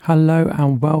Hello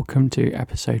and welcome to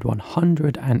episode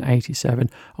 187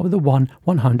 of the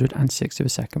 160th of a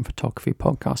second photography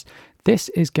podcast. This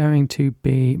is going to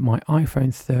be my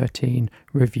iPhone 13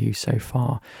 review so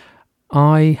far.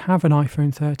 I have an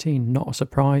iPhone 13, not a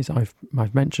surprise. I've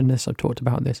mentioned this, I've talked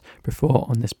about this before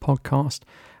on this podcast,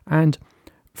 and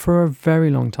for a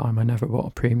very long time I never bought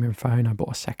a premium phone. I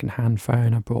bought a second-hand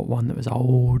phone, I bought one that was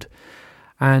old,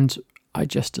 and I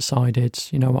just decided,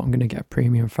 you know what, I'm going to get a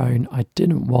premium phone. I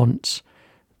didn't want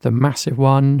the massive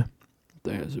one.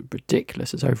 It was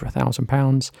ridiculous. It's over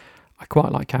 £1,000. I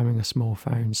quite like having a small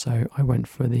phone, so I went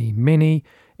for the mini.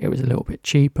 It was a little bit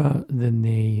cheaper than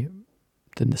the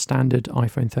standard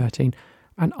iPhone 13,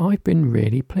 and I've been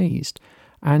really pleased.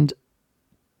 And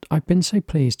I've been so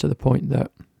pleased to the point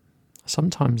that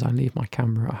sometimes I leave my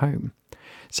camera at home.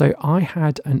 So I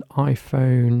had an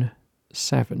iPhone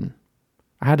 7.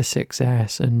 I had a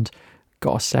 6S and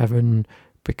got a 7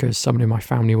 because someone in my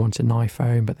family wanted an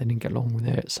iPhone, but they didn't get along with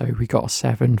it. So we got a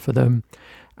 7 for them.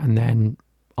 And then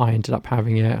I ended up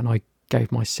having it, and I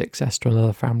gave my 6S to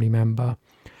another family member.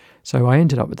 So I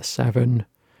ended up with a 7,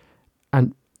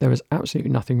 and there was absolutely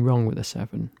nothing wrong with the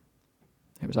 7.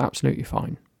 It was absolutely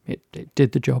fine. It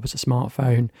did the job as a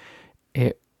smartphone.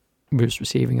 It was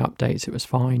receiving updates. It was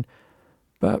fine.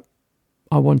 But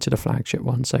I wanted a flagship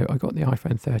one, so I got the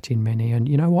iPhone 13 mini, and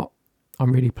you know what?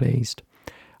 I'm really pleased.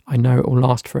 I know it will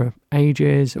last for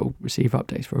ages. It will receive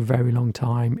updates for a very long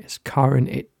time. It's current.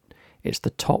 It's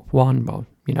the top one. Well,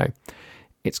 you know,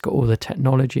 it's got all the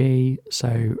technology,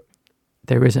 so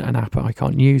there isn't an app I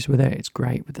can't use with it. It's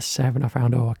great. With the 7, I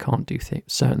found, I can't do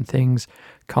certain things,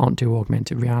 can't do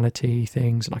augmented reality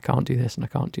things, and I can't do this and I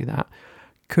can't do that.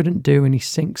 Couldn't do any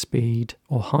sync speed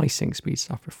or high sync speed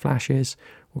stuff with flashes.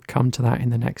 We'll come to that in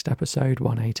the next episode,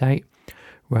 188,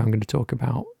 where I'm going to talk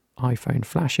about iPhone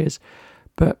flashes.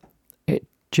 But it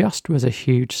just was a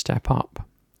huge step up.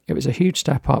 It was a huge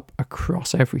step up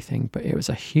across everything, but it was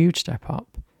a huge step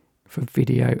up for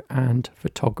video and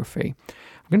photography.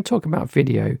 I'm going to talk about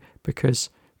video because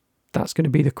that's going to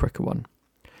be the quicker one.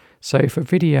 So for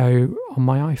video on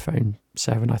my iPhone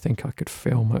 7, I think I could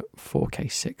film at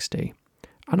 4K 60.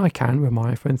 And I can with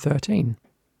my iPhone 13,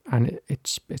 and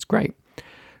it's great.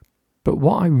 But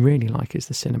what I really like is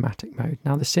the cinematic mode.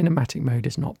 Now, the cinematic mode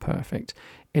is not perfect.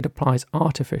 It applies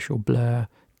artificial blur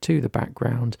to the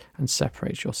background and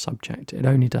separates your subject. It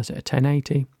only does it at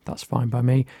 1080. That's fine by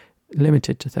me.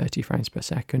 Limited to 30 frames per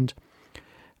second.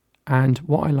 And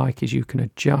what I like is you can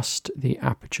adjust the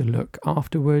aperture look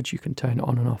afterwards. You can turn it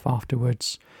on and off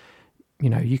afterwards. You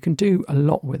know, you can do a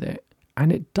lot with it,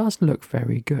 and it does look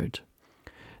very good.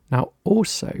 Now,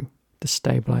 also, the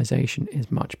stabilization is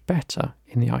much better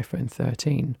in the iPhone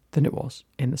 13 than it was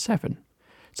in the 7.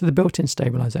 So the built-in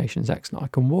stabilization is excellent. I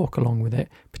can walk along with it,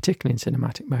 particularly in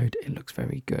cinematic mode. It looks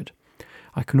very good.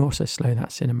 I can also slow that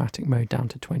cinematic mode down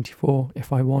to 24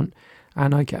 if I want,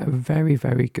 and I get a very,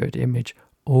 very good image,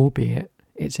 albeit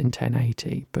it's in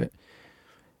 1080. But,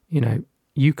 you know,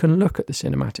 you can look at the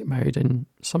cinematic mode and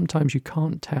sometimes you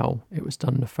can't tell it was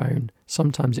done on the phone.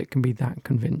 Sometimes it can be that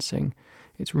convincing.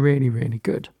 It's really, really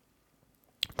good.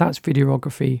 That's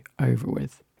videography over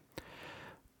with.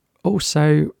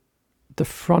 Also, the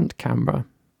front camera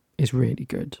is really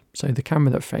good. So the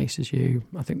camera that faces you,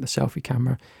 I think the selfie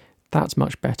camera, that's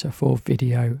much better for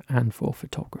video and for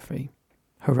photography.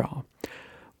 Hurrah.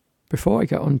 Before I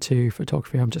get on to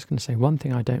photography, I'm just going to say one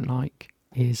thing I don't like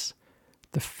is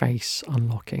the face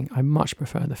unlocking. I much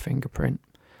prefer the fingerprint.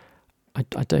 I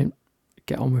don't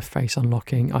get on with face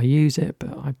unlocking. I use it,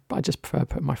 but I just prefer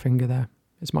putting my finger there.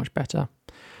 It's much better.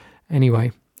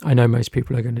 Anyway, I know most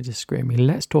people are going to disagree with me.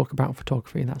 Let's talk about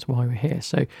photography. That's why we're here.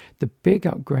 So the big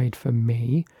upgrade for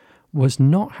me was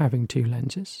not having 2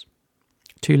 lenses.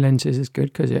 2 lenses is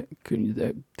good because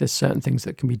there's certain things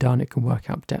that can be done. It can work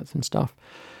out depth and stuff.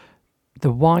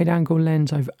 The wide angle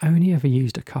lens I've only ever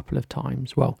used a couple of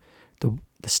times. Well,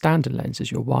 the standard lens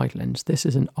is your wide lens. This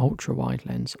is an ultra wide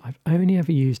lens. I've only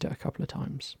ever used it a couple of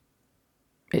times.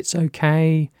 It's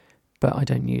okay, but I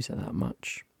don't use it that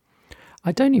much.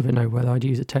 I don't even know whether I'd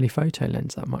use a telephoto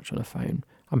lens that much on a phone.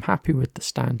 I'm happy with the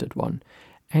standard one.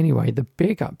 Anyway, the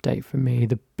big update for me,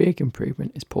 the big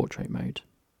improvement is portrait mode.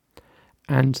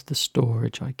 And the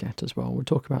storage I get as well. We'll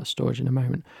talk about storage in a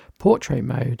moment. Portrait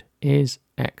mode is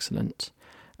excellent.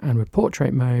 And with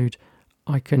portrait mode,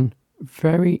 I can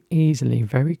very easily,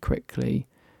 very quickly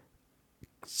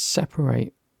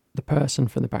separate the person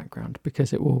from the background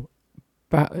because it will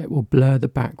blur the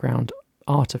background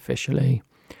artificially.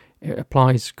 It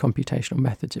applies computational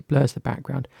methods. It blurs the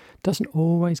background. Doesn't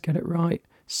always get it right.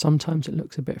 Sometimes it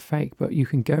looks a bit fake, but you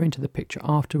can go into the picture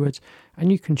afterwards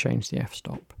and you can change the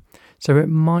f-stop. So it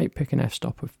might pick an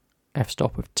f-stop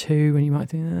of 2, and you might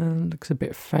think, it looks a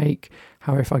bit fake.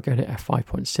 However, if I go to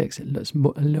f5.6, it looks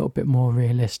a little bit more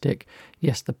realistic.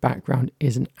 Yes, the background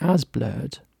isn't as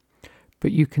blurred,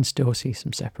 but you can still see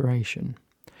some separation.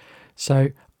 So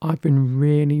I've been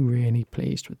really, really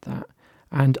pleased with that.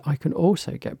 And I can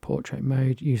also get portrait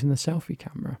mode using the selfie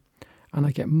camera, and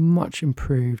I get much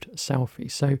improved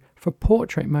selfies. So for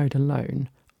portrait mode alone,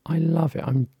 I love it.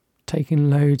 I'm taking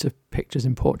loads of pictures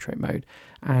in portrait mode,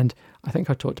 and I think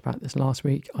I talked about this last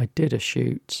week. I did a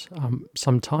shoot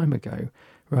some time ago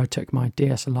where I took my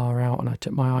DSLR out and I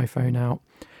took my iPhone out,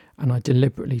 and I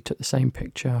deliberately took the same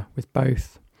picture with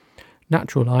both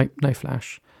natural light, no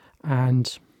flash,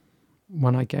 and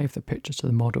when I gave the picture to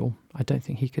the model, I don't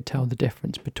think he could tell the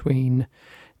difference between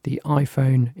the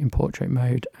iPhone in portrait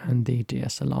mode and the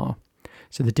DSLR.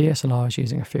 So the DSLR is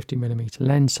using a 50mm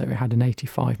lens, so it had an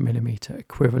 85mm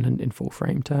equivalent in full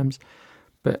frame terms.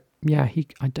 But yeah,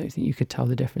 I don't think you could tell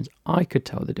the difference. I could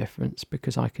tell the difference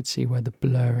because I could see where the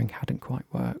blurring hadn't quite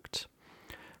worked.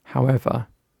 However,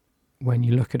 when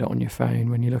you look at it on your phone,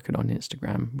 when you look at it on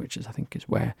Instagram, which I think is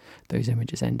where those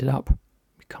images ended up,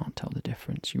 can't tell the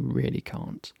difference. You really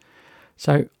can't.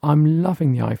 So I'm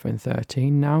loving the iPhone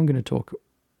 13. Now I'm going to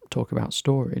talk about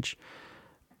storage.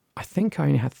 I think I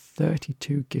only had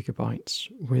 32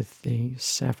 gigabytes with the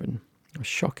 7. It was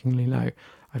shockingly low.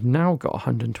 I've now got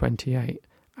 128,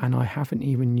 and I haven't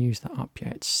even used that up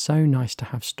yet. It's so nice to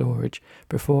have storage.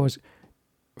 Before I was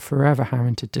forever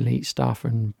having to delete stuff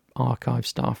and archive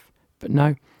stuff, but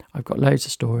no, I've got loads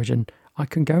of storage, and I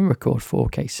can go and record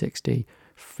 4K 60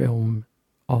 film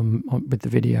with the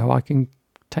video. I can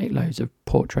take loads of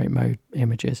portrait mode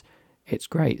images. It's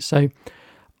great. So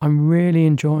I'm really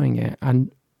enjoying it,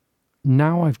 and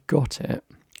now I've got it.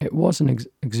 It was an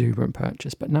exuberant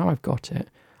purchase, but now I've got it,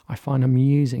 I find I'm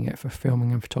using it for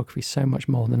filming and photography so much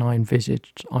more than I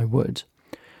envisaged I would.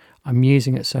 I'm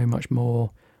using it so much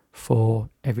more for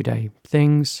everyday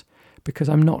things because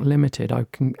I'm not limited. I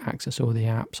can access all the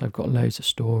apps. I've got loads of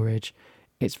storage.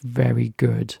 It's very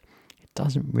good.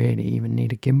 Doesn't really even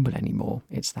need a gimbal anymore.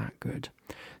 It's that good.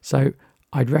 So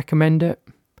I'd recommend it,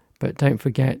 but don't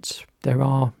forget there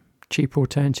are cheaper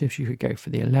alternatives. You could go for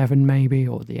the 11 maybe,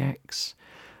 or the X.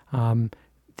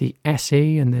 The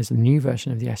SE, and there's a new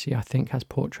version of the SE I think has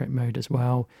portrait mode as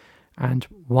well. And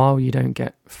while you don't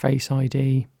get Face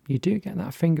ID, you do get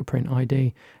that fingerprint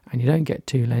ID, and you don't get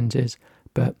 2 lenses,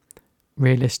 but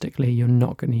realistically you're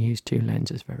not going to use 2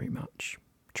 lenses very much.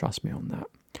 Trust me on that.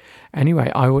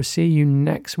 Anyway, I will see you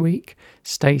next week.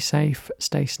 Stay safe,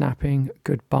 stay snapping.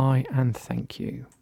 Goodbye and thank you.